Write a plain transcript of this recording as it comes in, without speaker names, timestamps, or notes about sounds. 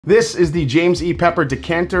This is the James E. Pepper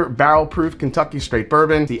Decanter Barrel Proof Kentucky Straight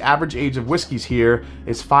Bourbon. The average age of whiskeys here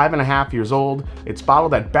is 5.5 years old. It's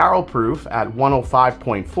bottled at barrel proof at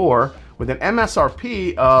 105.4 with an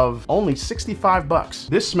MSRP of only 65 bucks.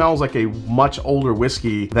 This smells like a much older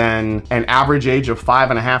whiskey than an average age of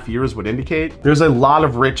 5.5 years would indicate. There's a lot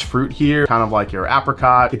of rich fruit here, kind of like your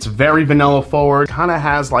apricot. It's very vanilla forward, kind of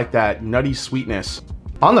has like that nutty sweetness.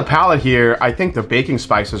 On the palate here, I think the baking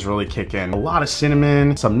spices really kick in. A lot of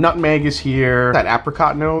cinnamon, some nutmeg is here. That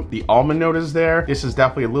apricot note, the almond note is there. This is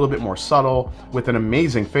definitely a little bit more subtle with an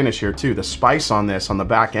amazing finish here too. The spice on this on the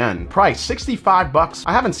back end. Price, 65 bucks.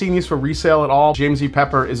 I haven't seen these for resale at all. James E.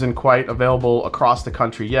 Pepper isn't quite available across the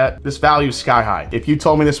country yet. This value is sky high. If you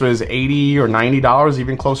told me this was $80 or $90,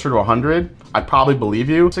 even closer to 100, I'd probably believe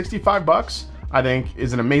you. 65 bucks? I think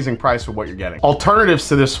is an amazing price for what you're getting. Alternatives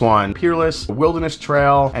to this one, Peerless, Wilderness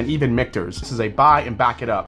Trail, and even Michter's. This is a buy and back it up.